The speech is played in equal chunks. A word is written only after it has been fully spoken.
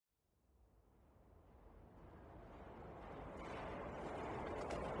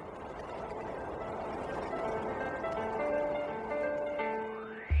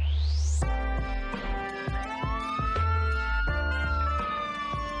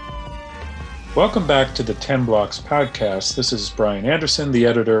Welcome back to the 10 Blocks podcast. This is Brian Anderson, the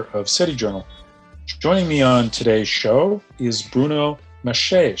editor of City Journal. Joining me on today's show is Bruno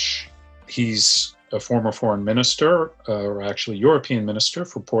Maçães. He's a former foreign minister, or actually European minister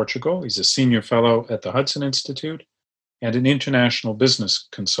for Portugal. He's a senior fellow at the Hudson Institute and an international business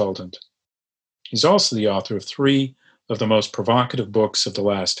consultant. He's also the author of three of the most provocative books of the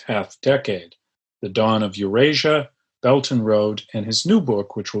last half-decade, The Dawn of Eurasia, Belt and Road, and his new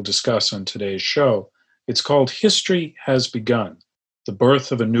book, which we'll discuss on today's show. It's called History Has Begun, The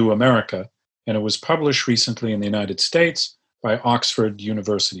Birth of a New America, and it was published recently in the United States by Oxford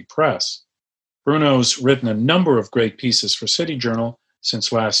University Press. Bruno's written a number of great pieces for City Journal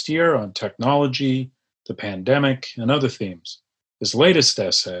since last year on technology, the pandemic, and other themes. His latest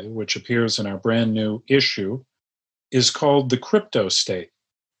essay, which appears in our brand new issue, is called The Crypto State: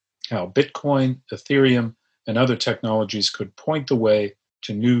 How Bitcoin, Ethereum, and other technologies could point the way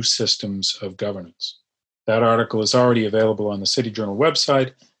to new systems of governance. That article is already available on the City Journal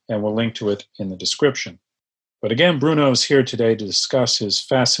website, and we'll link to it in the description. But again, Bruno is here today to discuss his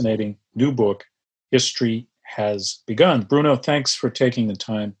fascinating new book, History Has Begun. Bruno, thanks for taking the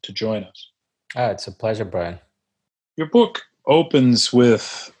time to join us. It's a pleasure, Brian. Your book opens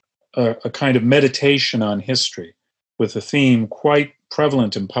with a kind of meditation on history, with a theme quite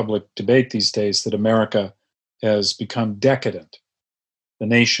prevalent in public debate these days, that America has become decadent. The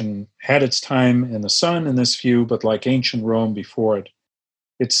nation had its time in the sun in this view, but like ancient Rome before it,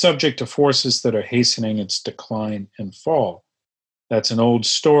 it's subject to forces that are hastening its decline and fall. That's an old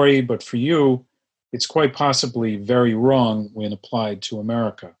story, but for you, it's quite possibly very wrong when applied to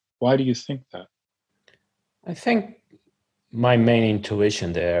America. Why do you think that? I think my main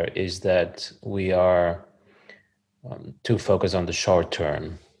intuition there is that we are too focused on the short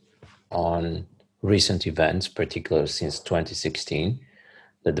term, on recent events, particularly since 2016.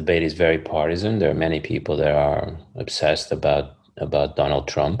 The debate is very partisan. There are many people that are obsessed about Donald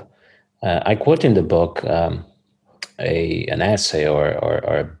Trump. I quote in the book an essay or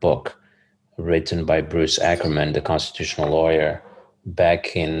a book written by Bruce Ackerman, the constitutional lawyer,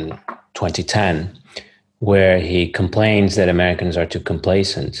 back in 2010, where he complains that Americans are too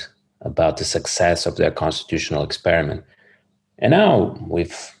complacent about the success of their constitutional experiment. And now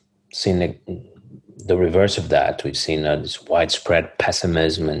we've seen the reverse of that. We've seen this widespread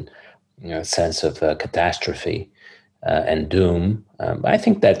pessimism and sense of catastrophe and doom. I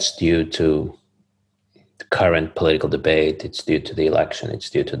think that's due to the current political debate. It's due to the election.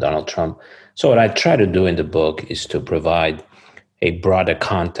 It's due to Donald Trump. So what I try to do in the book is to provide a broader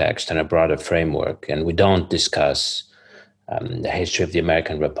context and a broader framework. And we don't discuss the history of the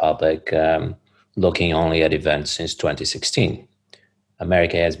American Republic looking only at events since 2016.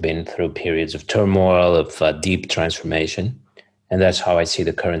 America has been through periods of turmoil, of deep transformation. And that's how I see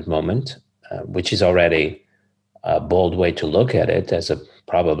the current moment, which is already a bold way to look at it as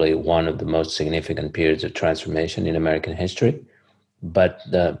probably one of the most significant periods of transformation in American history. But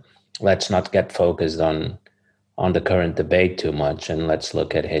let's not get focused on the current debate too much, and let's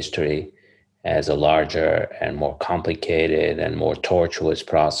look at history as a larger and more complicated and more tortuous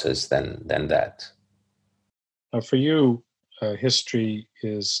process than that. For you, history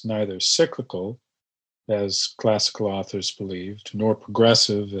is neither cyclical, as classical authors believed, nor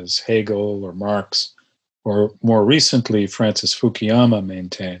progressive, as Hegel or Marx, or more recently, Francis Fukuyama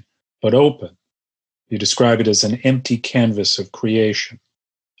maintained, but open. You describe it as an empty canvas of creation.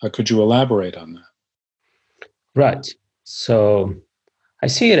 Could you elaborate on that? Right. So I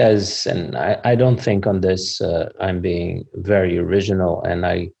see it as, and I don't think on this I'm being very original, and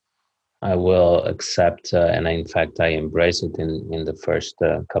I will accept, and in fact I embrace it in the first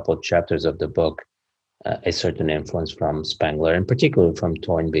couple of chapters of the book, a certain influence from Spengler, and particularly from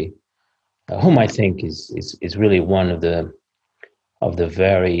Toynbee, whom I think is really one of the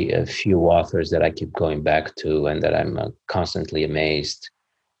very few authors that I keep going back to, and that I'm constantly amazed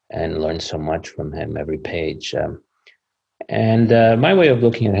and learn so much from him every page. And my way of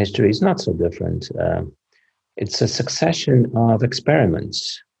looking at history is not so different. It's a succession of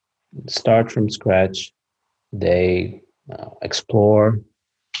experiments. Start from scratch. They explore,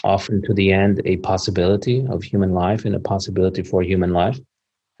 often to the end, a possibility of human life and a possibility for human life.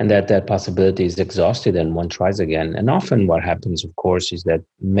 And that possibility is exhausted and one tries again. And often what happens, of course, is that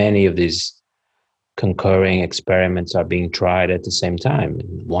many of these concurring experiments are being tried at the same time.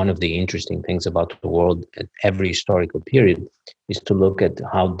 And one of the interesting things about the world at every historical period is to look at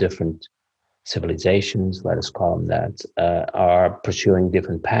how different civilizations, let us call them that, are pursuing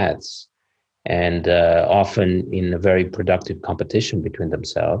different paths, and often in a very productive competition between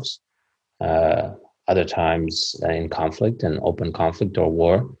themselves, other times in conflict and open conflict or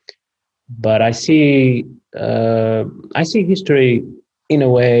war. But I see history in a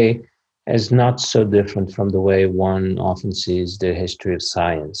way as not so different from the way one often sees the history of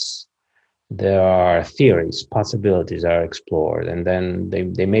science. There are theories, possibilities are explored, and then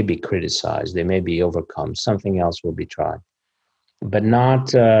they may be criticized, they may be overcome, something else will be tried, but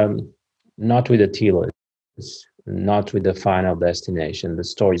not with a telos, not with the final destination. The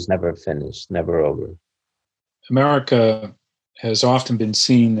story is never finished, never over. America has often been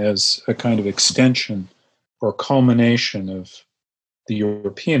seen as a kind of extension or culmination of the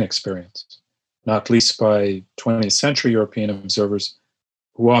European experience, not least by 20th century European observers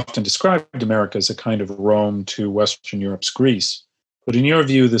who often described America as a kind of Rome to Western Europe's Greece. But in your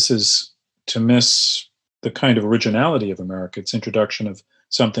view, this is to miss the kind of originality of America, its introduction of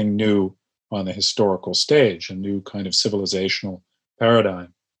something new on the historical stage, a new kind of civilizational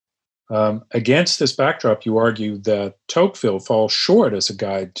paradigm. Against this backdrop, you argue that Tocqueville falls short as a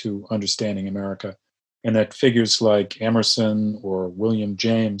guide to understanding America, and that figures like Emerson or William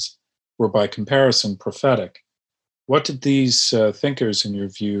James were, by comparison, prophetic. What did these thinkers, in your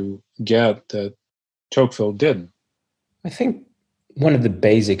view, get that Tocqueville didn't? I think one of the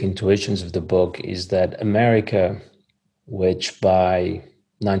basic intuitions of the book is that America, which by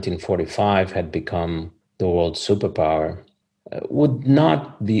 1945 had become the world superpower, would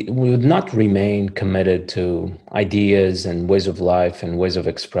not remain committed to ideas and ways of life and ways of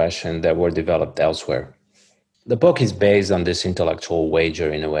expression that were developed elsewhere. The book is based on this intellectual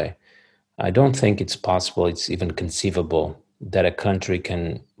wager in a way. I don't think it's possible, it's even conceivable that a country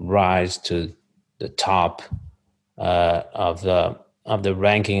can rise to the top of the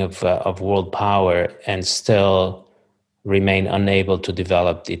ranking of world power and still remain unable to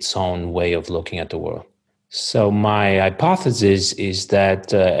develop its own way of looking at the world. So my hypothesis is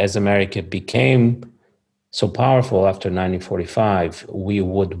that as America became so powerful after 1945, we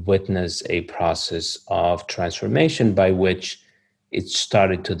would witness a process of transformation by which it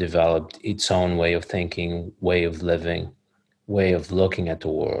started to develop its own way of thinking, way of living, way of looking at the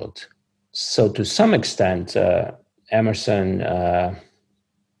world. So to some extent, Emerson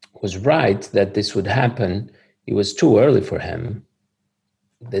was right that this would happen. It was too early for him.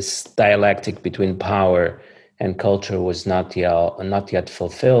 This dialectic between power and culture was not yet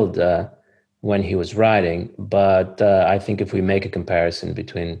fulfilled when he was writing. But I think if we make a comparison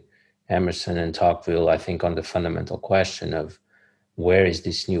between Emerson and Tocqueville, I think on the fundamental question of where is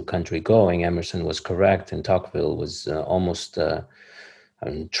this new country going, Emerson was correct and Tocqueville was almost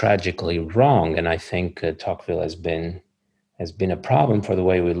tragically wrong. And I think Tocqueville has been a problem for the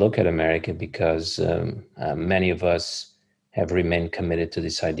way we look at America because many of us have remained committed to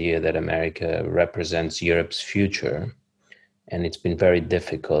this idea that America represents Europe's future, and it's been very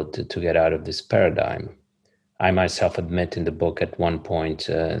difficult to get out of this paradigm. I myself admit in the book at one point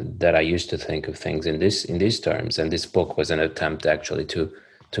that I used to think of things in these terms, and this book was an attempt actually to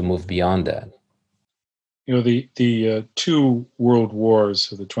move beyond that. You know, the two world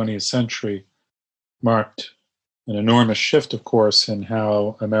wars of the 20th century marked an enormous shift, of course, in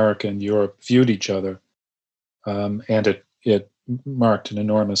how America and Europe viewed each other, and it marked an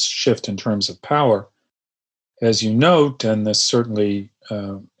enormous shift in terms of power. As you note, and this certainly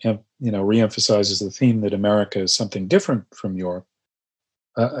reemphasizes the theme that America is something different from Europe.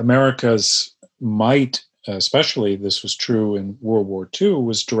 America's might, especially this was true in World War II,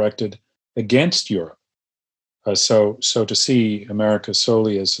 was directed against Europe. So to see America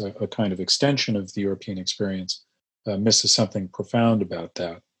solely as a kind of extension of the European experience misses something profound about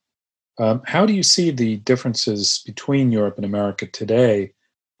that. How do you see the differences between Europe and America today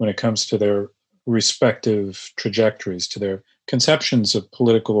when it comes to their respective trajectories, to their conceptions of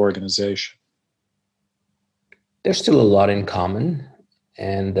political organization? There's still a lot in common.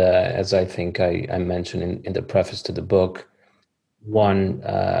 And as I think I mentioned in the preface to the book, one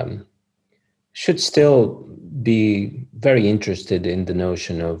should still be very interested in the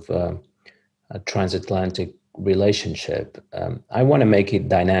notion of a transatlantic relationship. I want to make it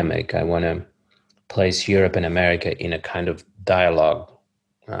dynamic. I want to place Europe and America in a kind of dialogue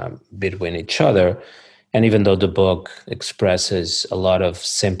between each other. And even though the book expresses a lot of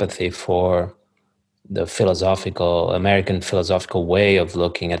sympathy for the American philosophical way of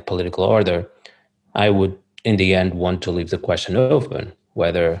looking at political order, I would, in the end, want to leave the question open,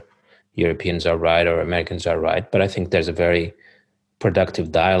 whether Europeans are right or Americans are right. But I think there's a very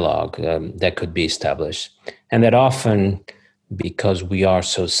productive dialogue that could be established. And that often, because we are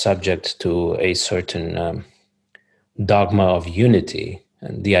so subject to a certain dogma of unity,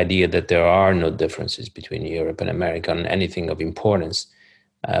 and the idea that there are no differences between Europe and America on anything of importance,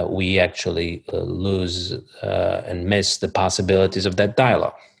 we actually lose and miss the possibilities of that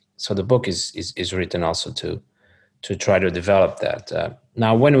dialogue. So the book is written also to try to develop that.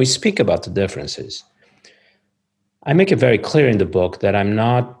 Now, when we speak about the differences, I make it very clear in the book that I'm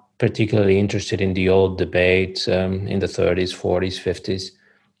not particularly interested in the old debate in the 30s, 40s, 50s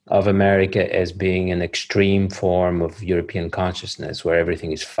of America as being an extreme form of European consciousness where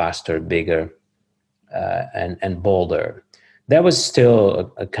everything is faster, bigger, and bolder. That was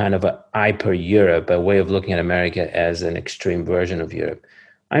still a kind of a hyper Europe, a way of looking at America as an extreme version of Europe.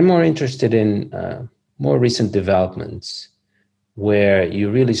 I'm more interested in more recent developments where you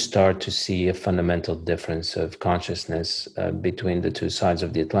really start to see a fundamental difference of consciousness between the two sides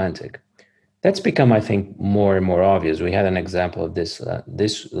of the Atlantic. That's become, I think, more and more obvious. We had an example of this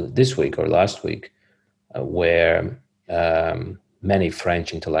this week or last week, where many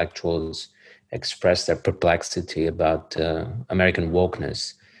French intellectuals expressed their perplexity about American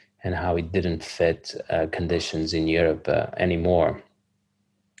wokeness and how it didn't fit conditions in Europe anymore,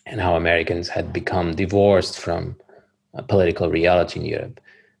 and how Americans had become divorced from political reality in Europe.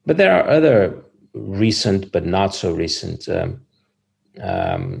 But there are other recent but not so recent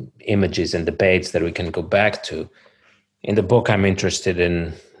images and debates that we can go back to. In the book, I'm interested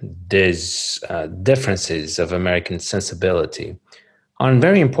in these differences of American sensibility on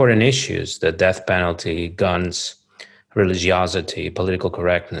very important issues: the death penalty, guns, religiosity, political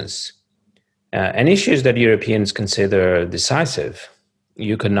correctness, and issues that Europeans consider decisive.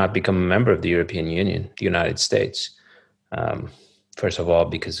 You could not become a member of the European Union, the United States, first of all,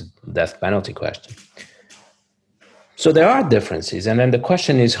 because of the death penalty question. So there are differences, and then the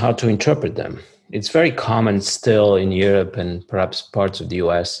question is how to interpret them. It's very common still in Europe and perhaps parts of the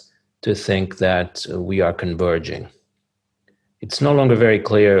US to think that we are converging. It's no longer very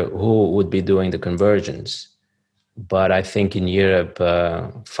clear who would be doing the convergence. But I think in Europe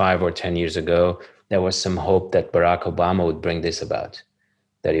 5 or 10 years ago, there was some hope that Barack Obama would bring this about,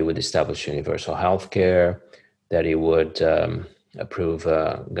 that he would establish universal health care, that he would approve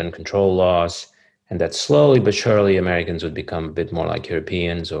gun control laws, and that slowly but surely Americans would become a bit more like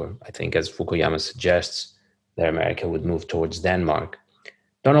Europeans, or I think, as Fukuyama suggests, that America would move towards Denmark.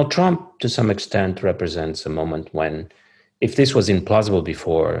 Donald Trump, to some extent, represents a moment when, if this was implausible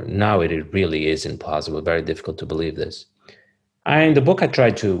before, now it really is implausible, very difficult to believe this. In the book, I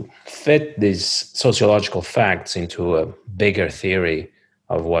tried to fit these sociological facts into a bigger theory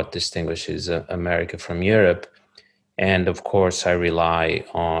of what distinguishes America from Europe. And of course, I rely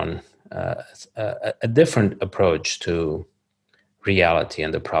on a different approach to reality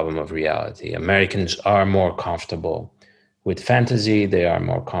and the problem of reality. Americans are more comfortable with fantasy. They are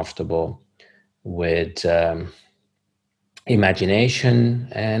more comfortable with imagination.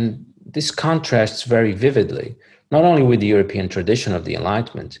 And this contrasts very vividly, not only with the European tradition of the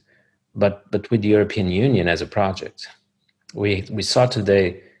Enlightenment, but with the European Union as a project. We saw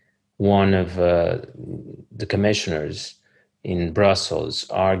today one of the commissioners in Brussels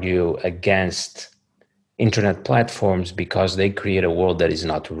argue against internet platforms because they create a world that is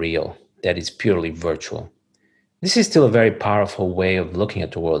not real, that is purely virtual. This is still a very powerful way of looking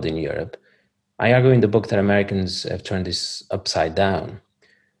at the world in Europe. I argue in the book that Americans have turned this upside down,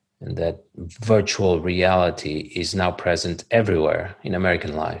 and that virtual reality is now present everywhere in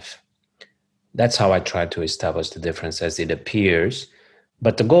American life. That's how I try to establish the difference as it appears.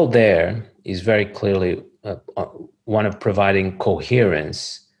 But the goal there is very clearly one of providing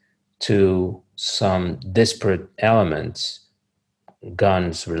coherence to some disparate elements,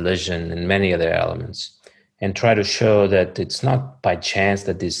 guns, religion, and many other elements, and try to show that it's not by chance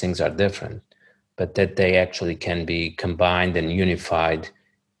that these things are different, but that they actually can be combined and unified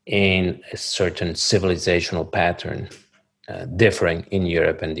in a certain civilizational pattern differing in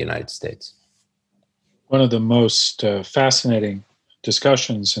Europe and the United States. One of the most fascinating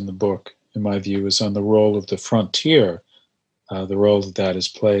discussions in the book, in my view, is on the role of the frontier, the role that is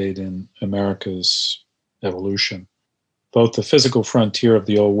played in America's evolution. Both the physical frontier of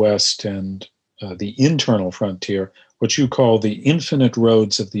the Old West and the internal frontier, what you call the infinite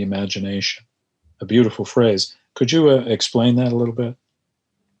roads of the imagination. A beautiful phrase. Could you explain that a little bit?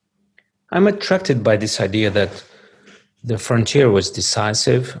 I'm attracted by this idea that the frontier was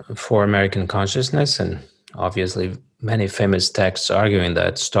decisive for American consciousness, and obviously many famous texts arguing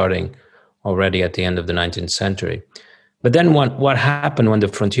that, starting already at the end of the 19th century. But then what happened when the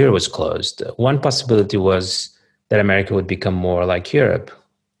frontier was closed? One possibility was that America would become more like Europe,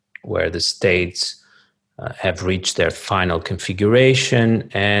 where the states have reached their final configuration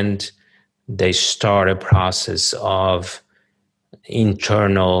and they start a process of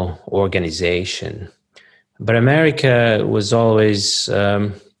internal organization. But America was always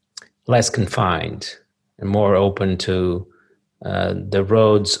less confined and more open to the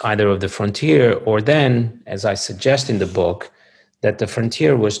roads either of the frontier, or then, as I suggest in the book, that the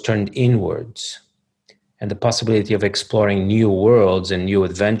frontier was turned inwards, and the possibility of exploring new worlds and new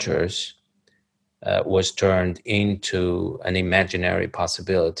adventures was turned into an imaginary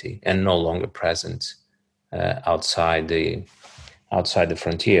possibility and no longer present outside the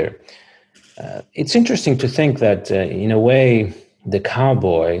frontier. It's interesting to think that, in a way, the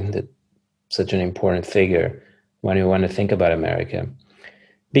cowboy, such an important figure when you want to think about America,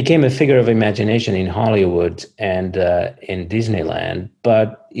 became a figure of imagination in Hollywood and in Disneyland,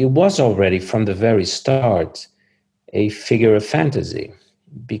 but it was already from the very start a figure of fantasy,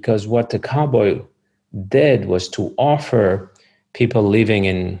 because what the cowboy did was to offer people living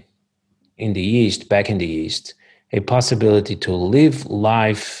in the East, back in the East, a possibility to live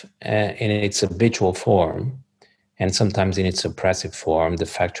life in its habitual form, and sometimes in its oppressive form, the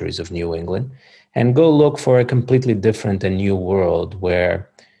factories of New England, and go look for a completely different and new world where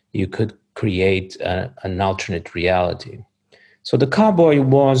you could create an alternate reality. So the cowboy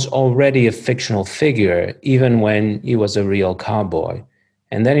was already a fictional figure, even when he was a real cowboy.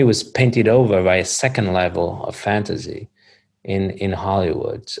 And then he was painted over by a second level of fantasy in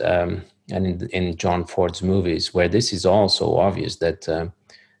Hollywood and in John Ford's movies, where this is also obvious that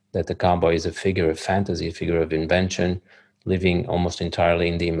the cowboy is a figure of fantasy, a figure of invention, living almost entirely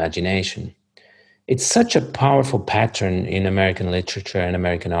in the imagination. It's such a powerful pattern in American literature and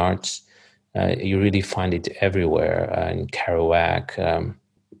American arts. You really find it everywhere, in Kerouac,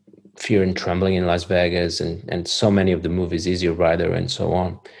 Fear and Trembling in Las Vegas, and so many of the movies, Easy Rider, and so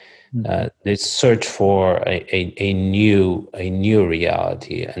on. This search for a new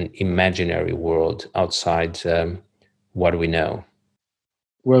reality, an imaginary world outside what we know.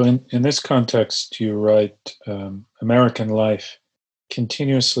 Well, in this context, you write, American life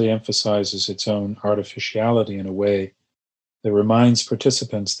continuously emphasizes its own artificiality in a way that reminds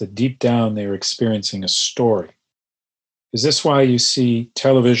participants that deep down they are experiencing a story. Is this why you see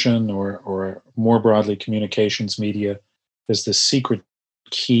television or more broadly communications media as the secret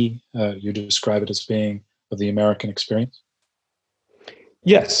key, you describe it as being, of the American experience?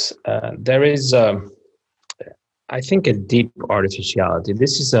 Yes, there is, I think, a deep artificiality.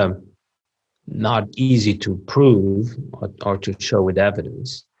 This is not easy to prove or to show with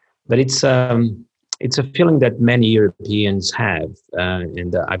evidence, but it's a feeling that many Europeans have,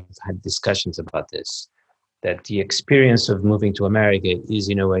 and I've had discussions about this, that the experience of moving to America is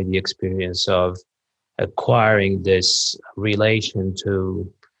in a way the experience of acquiring this relation to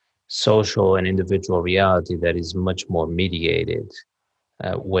social and individual reality that is much more mediated,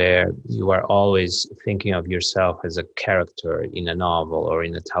 where you are always thinking of yourself as a character in a novel or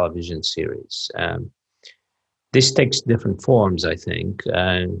in a television series. This takes different forms, I think.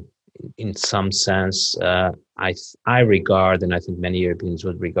 In some sense, I regard, and I think many Europeans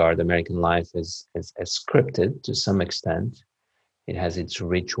would regard, American life as scripted to some extent. It has its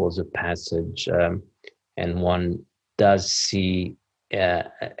rituals of passage, and one does see a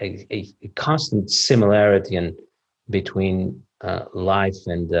constant similarity between life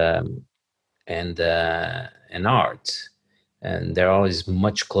and art, and they're always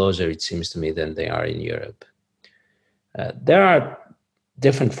much closer, it seems to me, than they are in Europe. There are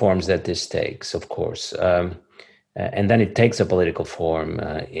different forms that this takes, of course, and then it takes a political form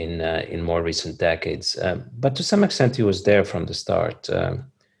in more recent decades. But to some extent, he was there from the start.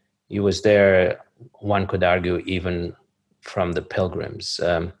 He was there, one could argue, even from the Pilgrims.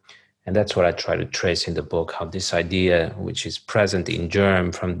 And that's what I try to trace in the book, how this idea, which is present in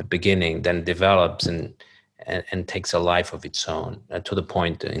germ from the beginning, then develops and takes a life of its own, to the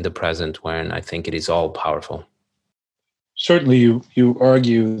point in the present when I think it is all powerful. Certainly, you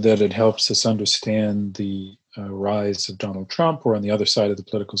argue that it helps us understand the rise of Donald Trump, or on the other side of the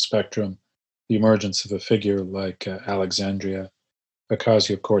political spectrum, the emergence of a figure like Alexandria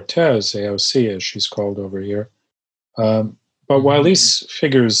Ocasio-Cortez, AOC, as she's called over here. But while these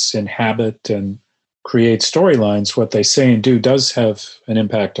figures inhabit and create storylines, what they say and do does have an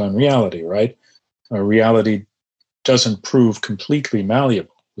impact on reality, right? Reality doesn't prove completely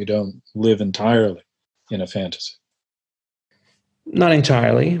malleable. We don't live entirely in a fantasy. Not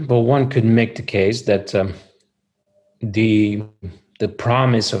entirely, but one could make the case that the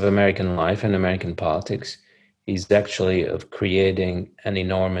promise of American life and American politics is actually of creating an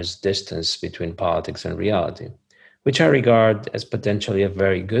enormous distance between politics and reality, which I regard as potentially a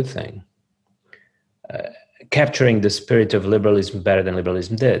very good thing. Capturing the spirit of liberalism better than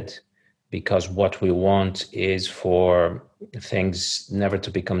liberalism did, because what we want is for things never to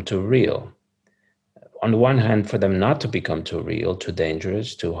become too real. On the one hand, for them not to become too real, too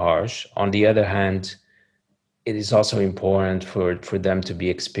dangerous, too harsh. On the other hand, it is also important for them to be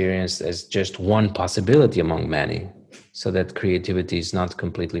experienced as just one possibility among many, so that creativity is not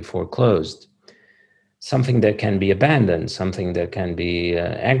completely foreclosed. Something that can be abandoned, something that can be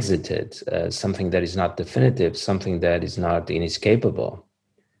exited, something that is not definitive, something that is not inescapable.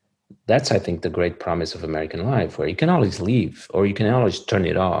 That's, I think, the great promise of American life, where you can always leave or you can always turn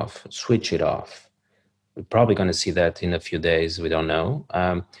it off, switch it off. We're probably going to see that in a few days. We don't know.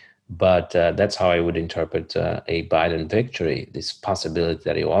 But that's how I would interpret a Biden victory, this possibility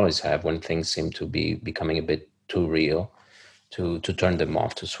that you always have when things seem to be becoming a bit too real, to turn them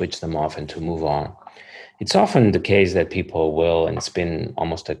off, to switch them off and to move on. It's often the case that people will, and it's been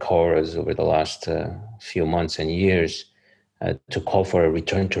almost a chorus over the last few months and years, to call for a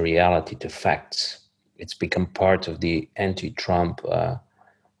return to reality, to facts. It's become part of the anti-Trump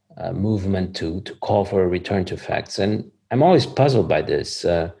movement to call for a return to facts. And I'm always puzzled by this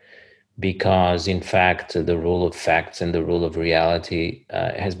because, in fact, the rule of facts and the rule of reality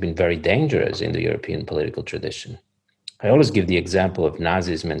has been very dangerous in the European political tradition. I always give the example of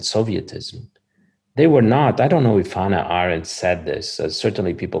Nazism and Sovietism. They were not, I don't know if Hannah Arendt said this,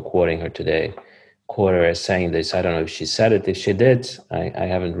 certainly people quoting her today quote her as saying this. I don't know if she said it. If she did, I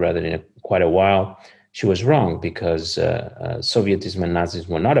haven't read it in quite a while. She was wrong, because Sovietism and Nazism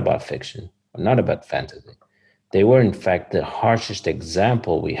were not about fiction, were not about fantasy. They were, in fact, the harshest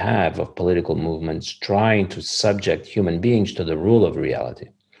example we have of political movements trying to subject human beings to the rule of reality.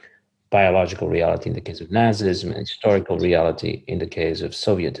 Biological reality in the case of Nazism, and historical reality in the case of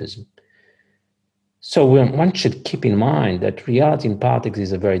Sovietism. So one should keep in mind that reality in politics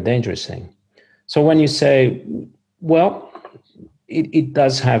is a very dangerous thing. So when you say, well, it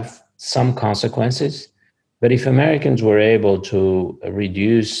does have some consequences, but if Americans were able to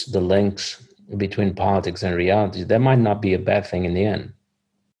reduce the links between politics and reality, that might not be a bad thing in the end.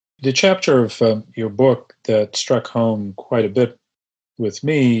 The chapter of your book that struck home quite a bit with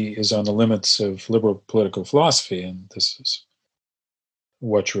me is on the limits of liberal political philosophy, and this is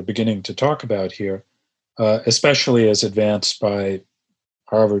what you're beginning to talk about here, especially as advanced by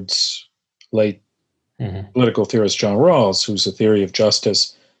Harvard's late political theorist John Rawls, whose A Theory of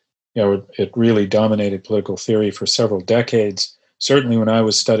Justice, it really dominated political theory for several decades. Certainly when I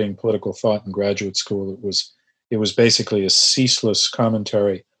was studying political thought in graduate school, it was basically a ceaseless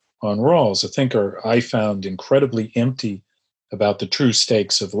commentary on Rawls, a thinker I found incredibly empty about the true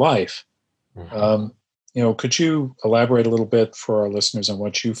stakes of life. Could you elaborate a little bit for our listeners on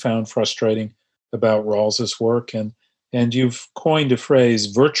what you found frustrating about Rawls's work? And you've coined a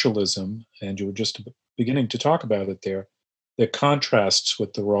phrase, virtualism, and you were just beginning to talk about it there, that contrasts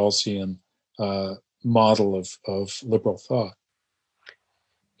with the Rawlsian model of liberal thought.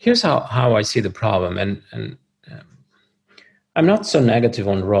 Here's how I see the problem, and I'm not so negative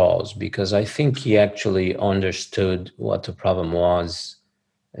on Rawls, because I think he actually understood what the problem was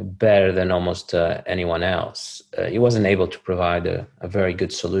better than almost anyone else. He wasn't able to provide a very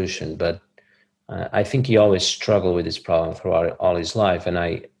good solution, but I think he always struggled with this problem throughout all his life. And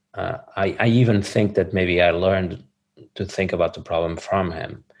I even think that maybe I learned to think about the problem from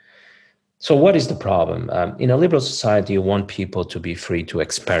him. So what is the problem? In a liberal society, you want people to be free to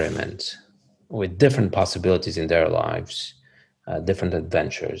experiment with different possibilities in their lives, different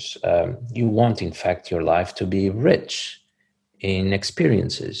adventures. You want, in fact, your life to be rich in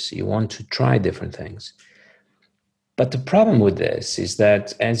experiences. You want to try different things. But the problem with this is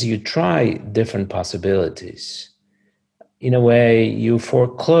that as you try different possibilities, in a way, you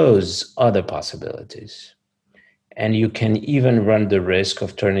foreclose other possibilities. And you can even run the risk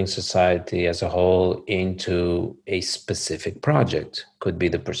of turning society as a whole into a specific project. Could be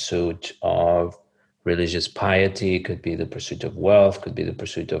the pursuit of religious piety, could be the pursuit of wealth, could be the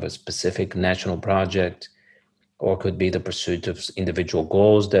pursuit of a specific national project, or could be the pursuit of individual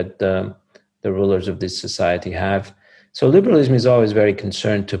goals that the rulers of this society have. So liberalism is always very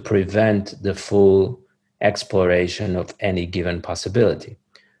concerned to prevent the full exploration of any given possibility.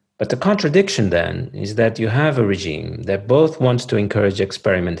 But the contradiction then is that you have a regime that both wants to encourage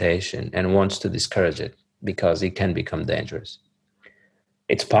experimentation and wants to discourage it because it can become dangerous.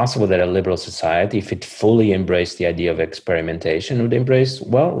 It's possible that a liberal society, if it fully embraced the idea of experimentation, would embrace,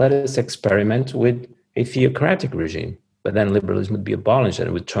 well, let us experiment with a theocratic regime, but then liberalism would be abolished and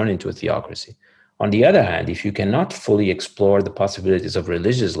it would turn into a theocracy. On the other hand, if you cannot fully explore the possibilities of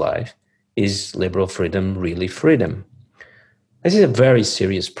religious life, is liberal freedom really freedom? This is a very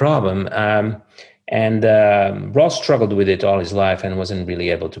serious problem, and Rawls struggled with it all his life and wasn't really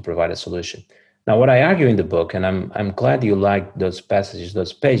able to provide a solution. Now, what I argue in the book, and I'm glad you liked those passages,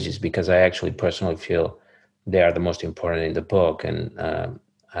 those pages, because I actually personally feel they are the most important in the book, and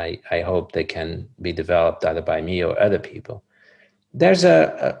I hope they can be developed either by me or other people. There's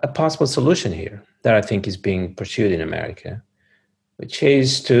a possible solution here that I think is being pursued in America, which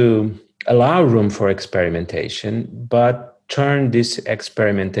is to allow room for experimentation, but turn this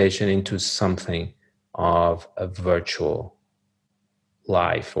experimentation into something of a virtual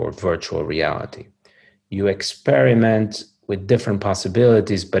life or virtual reality. You experiment with different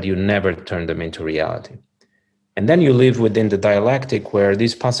possibilities, but you never turn them into reality. And then you live within the dialectic where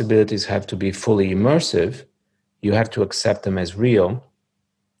these possibilities have to be fully immersive. You have to accept them as real,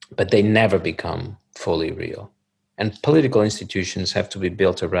 but they never become fully real. And political institutions have to be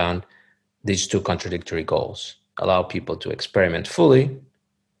built around these two contradictory goals. Allow people to experiment fully,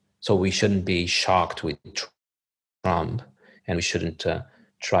 so we shouldn't be shocked with Trump, and we shouldn't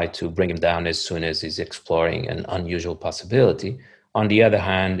try to bring him down as soon as he's exploring an unusual possibility. On the other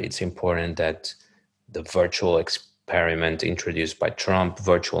hand, it's important that the virtual experiment introduced by Trump,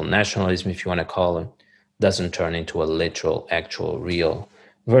 virtual nationalism, if you want to call it, doesn't turn into a literal, actual, real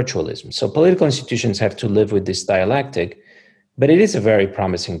virtualism. So political institutions have to live with this dialectic, but it is a very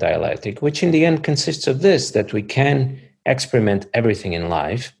promising dialectic, which in the end consists of this, that we can experiment everything in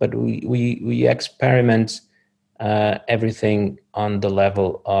life, but we experiment everything on the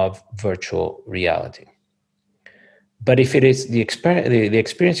level of virtual reality. But if it is the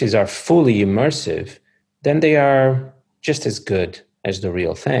experiences are fully immersive, then they are just as good as the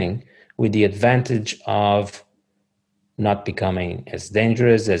real thing, with the advantage of not becoming as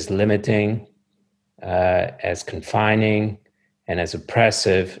dangerous, as limiting, as confining, and as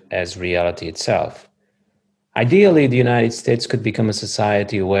oppressive as reality itself. Ideally, the United States could become a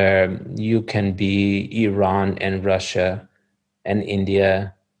society where you can be Iran and Russia and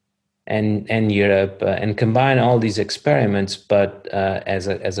India and Europe and combine all these experiments, but as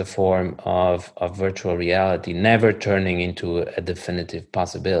a form of virtual reality, never turning into a definitive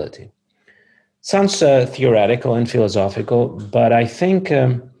possibility. Sounds theoretical and philosophical, but I think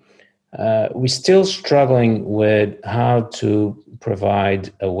we're still struggling with how to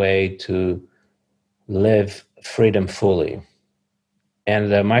provide a way to live freedom fully.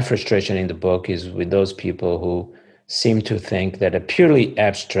 And my frustration in the book is with those people who seem to think that a purely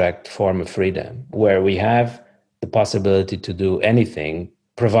abstract form of freedom, where we have the possibility to do anything,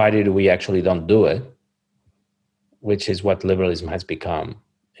 provided we actually don't do it, which is what liberalism has become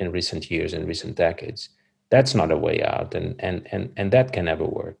in recent years and recent decades, that's not a way out, and that can never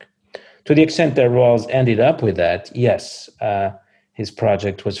work. To the extent that Rawls ended up with that, yes, his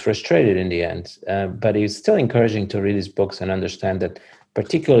project was frustrated in the end, but it's still encouraging to read his books and understand that,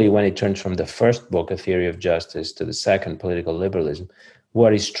 particularly when he turns from the first book, A Theory of Justice, to the second, Political Liberalism,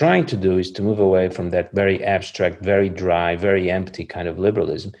 what he's trying to do is to move away from that very abstract, very dry, very empty kind of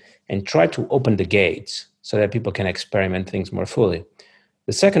liberalism and try to open the gates so that people can experiment things more fully.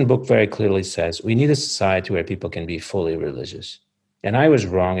 The second book very clearly says we need a society where people can be fully religious. And I was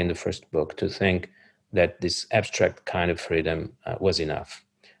wrong in the first book to think that this abstract kind of freedom was enough.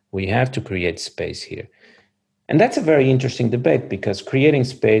 We have to create space here. And that's a very interesting debate, because creating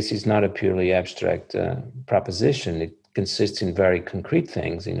space is not a purely abstract proposition. It consists in very concrete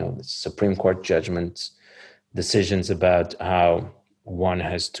things, the Supreme Court judgments, decisions about how one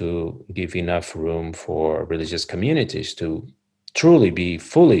has to give enough room for religious communities to truly be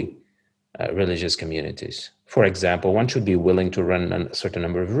fully religious communities. For example, one should be willing to run a certain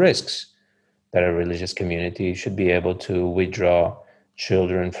number of risks, that a religious community should be able to withdraw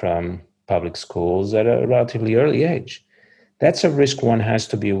children from public schools at a relatively early age. That's a risk one has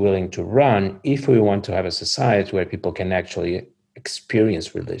to be willing to run if we want to have a society where people can actually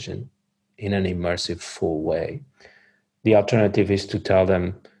experience religion in an immersive, full way. The alternative is to tell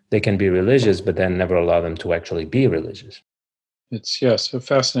them they can be religious, but then never allow them to actually be religious. It's, yes, a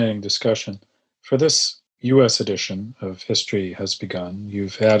fascinating discussion. For this U.S. edition of History Has Begun,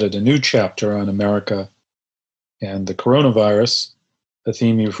 you've added a new chapter on America and the coronavirus, a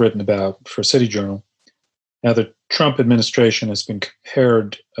theme you've written about for City Journal. Now, the Trump administration has been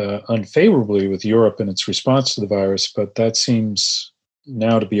compared unfavorably with Europe in its response to the virus, but that seems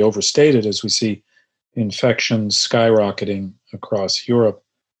now to be overstated as we see infections skyrocketing across Europe.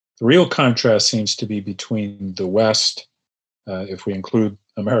 The real contrast seems to be between the West, if we include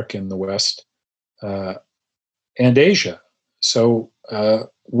America in the West, and Asia. So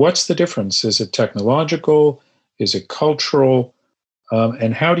what's the difference? Is it technological? Is it cultural?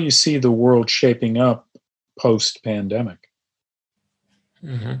 And how do you see the world shaping up post-pandemic?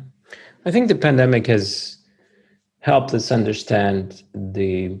 Mm-hmm. I think the pandemic has helped us understand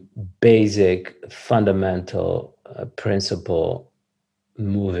the basic, fundamental principle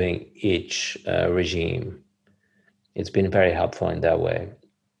moving each regime. It's been very helpful in that way.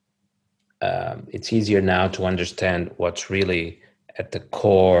 it's easier now to understand what's really at the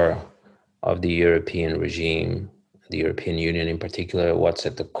core of the European regime, the European Union in particular, what's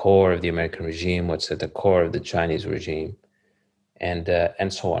at the core of the American regime, what's at the core of the Chinese regime, and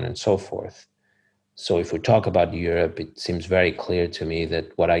so on and so forth. So if we talk about Europe, it seems very clear to me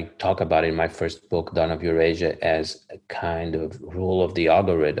that what I talk about in my first book, Dawn of Eurasia, as a kind of rule of the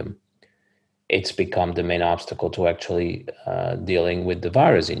algorithm, it's become the main obstacle to actually dealing with the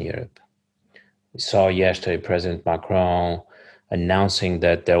virus in Europe. We saw yesterday President Macron announcing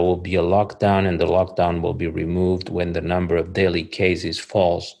that there will be a lockdown and the lockdown will be removed when the number of daily cases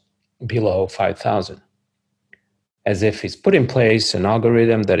falls below 5,000. As if he's put in place an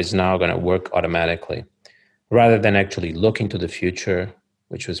algorithm that is now going to work automatically, rather than actually looking to the future,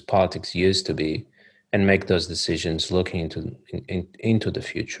 which was politics used to be, and make those decisions looking into the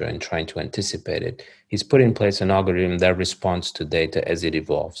future and trying to anticipate it. He's put in place an algorithm that responds to data as it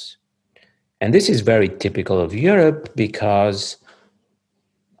evolves. And this is very typical of Europe because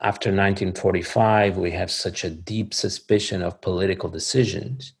after 1945, we have such a deep suspicion of political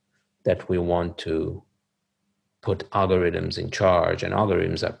decisions that we want to put algorithms in charge, and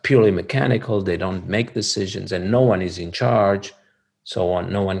algorithms are purely mechanical. They don't make decisions and no one is in charge. So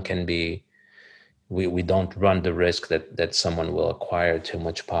on, no one can be, we don't run the risk that someone will acquire too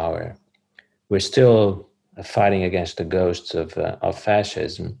much power. We're still fighting against the ghosts of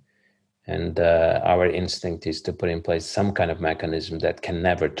fascism. And our instinct is to put in place some kind of mechanism that can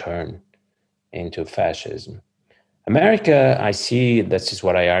never turn into fascism. America, I see, this is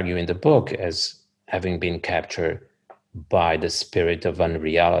what I argue in the book, as having been captured by the spirit of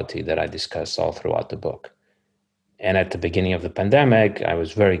unreality that I discuss all throughout the book. And at the beginning of the pandemic, I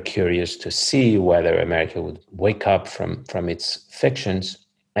was very curious to see whether America would wake up from its fictions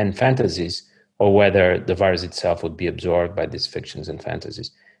and fantasies, or whether the virus itself would be absorbed by these fictions and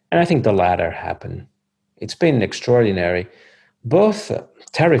fantasies. And I think the latter happened. It's been extraordinary, both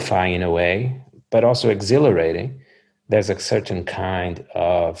terrifying in a way, but also exhilarating. There's a certain kind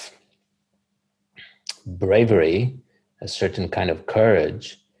of bravery, a certain kind of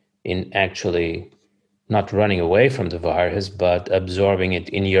courage in actually not running away from the virus, but absorbing it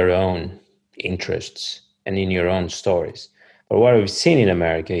in your own interests and in your own stories. But what we've seen in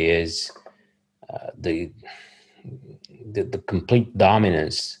America is the complete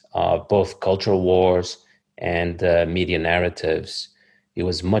dominance of both cultural wars and media narratives. It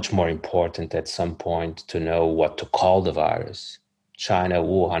was much more important at some point to know what to call the virus, China,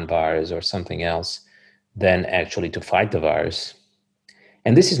 Wuhan virus, or something else, than actually to fight the virus.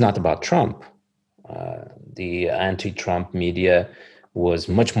 And this is not about Trump. The anti-Trump media was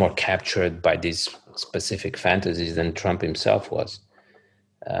much more captured by these specific fantasies than Trump himself was.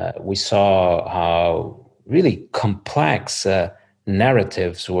 We saw how really complex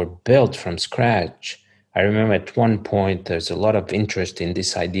narratives were built from scratch. I remember at one point there's a lot of interest in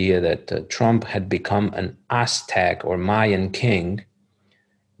this idea that Trump had become an Aztec or Mayan king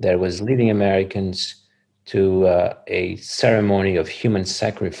that was leading Americans to a ceremony of human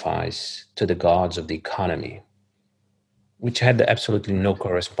sacrifice to the gods of the economy, which had absolutely no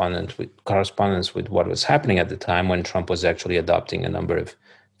correspondence with what was happening at the time when Trump was actually adopting a number of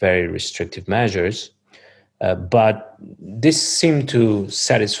very restrictive measures. But this seemed to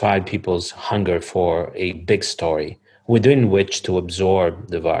satisfy people's hunger for a big story within which to absorb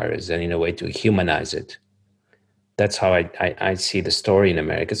the virus and in a way to humanize it. That's how I see the story in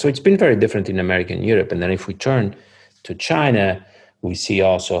America. So it's been very different in America and Europe. And then if we turn to China, we see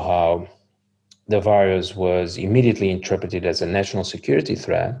also how the virus was immediately interpreted as a national security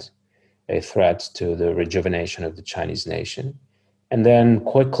threat, a threat to the rejuvenation of the Chinese nation, and then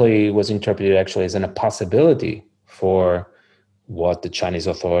quickly was interpreted actually as a possibility for what the Chinese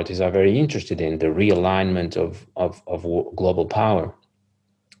authorities are very interested in, the realignment of global power.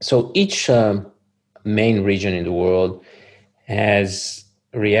 So each main region in the world has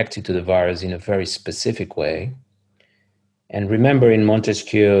reacted to the virus in a very specific way. And remember, in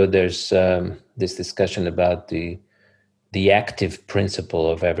Montesquieu, there's this discussion about the active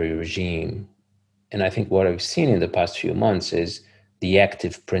principle of every regime. And I think what I've seen in the past few months is the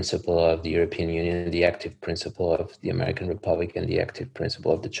active principle of the European Union, the active principle of the American Republic, and the active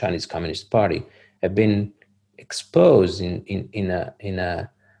principle of the Chinese Communist Party have been exposed in a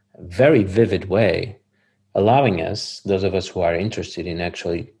very vivid way, allowing us, those of us who are interested in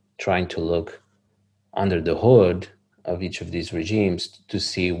actually trying to look under the hood of each of these regimes to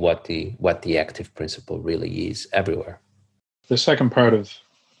see what the active principle really is everywhere. The second part of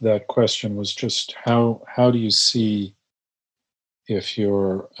that question was just how do you see, if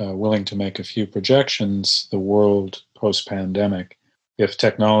you're willing to make a few projections, the world post-pandemic? if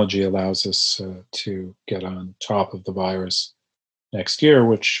technology allows us to get on top of the virus next year,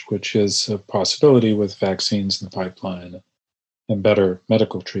 which is a possibility with vaccines in the pipeline and better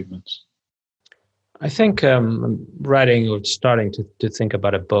medical treatments. I think I'm writing or starting to think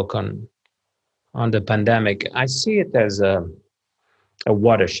about a book on the pandemic. I see it as a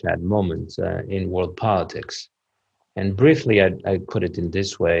watershed moment in world politics. And briefly, I put it in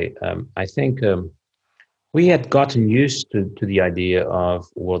this way. I think we had gotten used to the idea of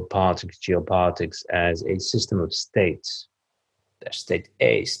world politics, geopolitics, as a system of states. There's state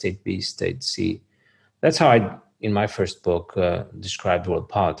A, state B, state C. That's how I, in my first book, described world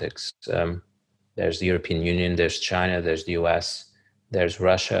politics. There's the European Union, there's China, there's the US, there's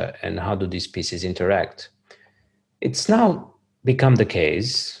Russia, and how do these pieces interact? It's now become the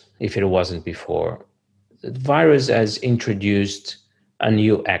case, if it wasn't before, that the virus has introduced a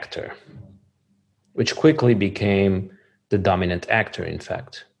new actor, which quickly became the dominant actor, in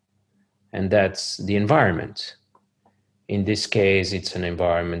fact, and that's the environment. In this case, it's an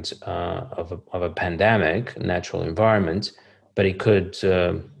environment of a pandemic, a natural environment, but it could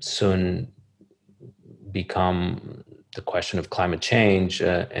soon become the question of climate change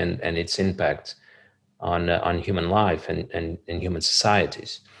and its impact on human life and human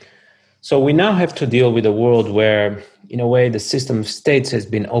societies. So we now have to deal with a world where, in a way, the system of states has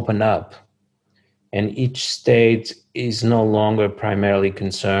been opened up, and each state is no longer primarily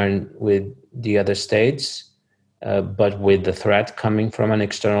concerned with the other states, but with the threat coming from an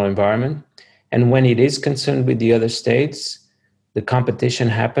external environment. And when it is concerned with the other states, the competition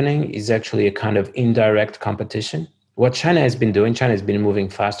happening is actually a kind of indirect competition. What China has been doing, China has been moving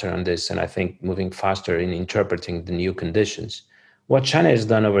faster on this, and I think moving faster in interpreting the new conditions. What China has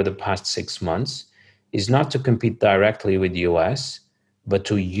done over the past 6 months is not to compete directly with the US, but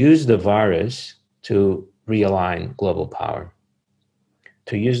to use the virus to realign global power,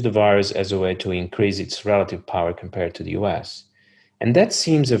 to use the virus as a way to increase its relative power compared to the US. And that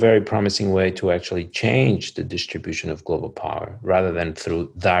seems a very promising way to actually change the distribution of global power rather than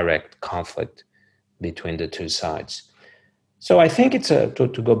through direct conflict between the two sides. So I think it's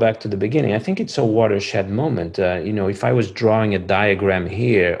to go back to the beginning, I think it's a watershed moment. If I was drawing a diagram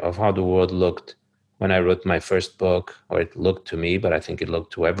here of how the world looked when I wrote my first book, or it looked to me, but I think it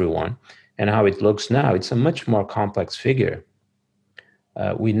looked to everyone, and how it looks now, it's a much more complex figure.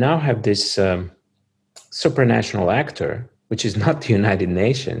 We now have this supranational actor, which is not the United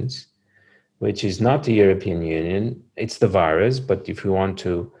Nations, which is not the European Union. It's the virus, but if you want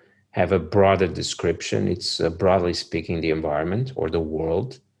to have a broader description, it's broadly speaking the environment or the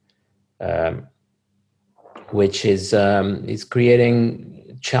world, which is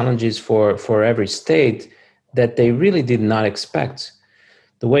creating challenges for every state that they really did not expect.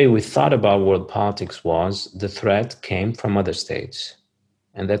 The way we thought about world politics was the threat came from other states,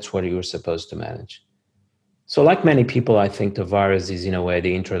 and that's what you were supposed to manage. So like many people, I think the virus is in a way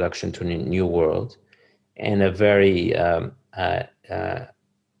the introduction to a new world and a very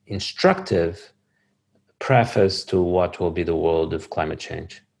instructive preface to what will be the world of climate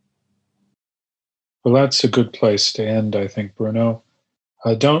change. Well, that's a good place to end, I think, Bruno.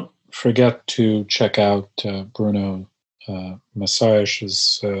 Don't forget to check out Bruno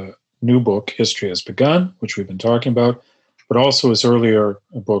Maçães' new book, History Has Begun, which we've been talking about, but also his earlier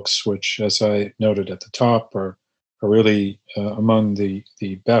books, which, as I noted at the top, are really among the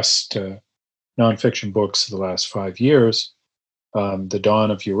best nonfiction books of the last 5 years. The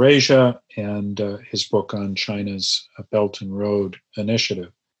Dawn of Eurasia, and his book on China's Belt and Road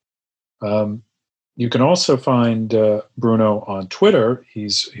Initiative. You can also find Bruno on Twitter.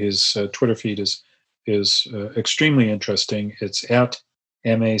 His Twitter feed is extremely interesting. It's at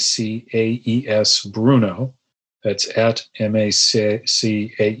MACAES Bruno. That's at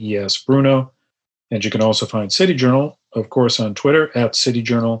MACAES Bruno. And you can also find City Journal, of course, on Twitter at City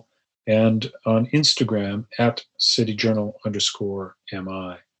Journal, and on Instagram at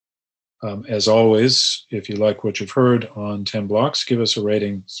cityjournal_MI. As always, if you like what you've heard on 10 Blocks, give us a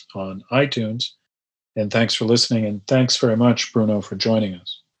rating on iTunes. And thanks for listening. And thanks very much, Bruno, for joining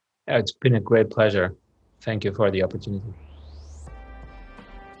us. It's been a great pleasure. Thank you for the opportunity.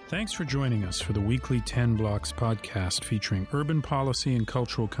 Thanks for joining us for the weekly 10 Blocks podcast featuring urban policy and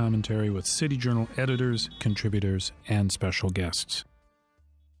cultural commentary with City Journal editors, contributors, and special guests.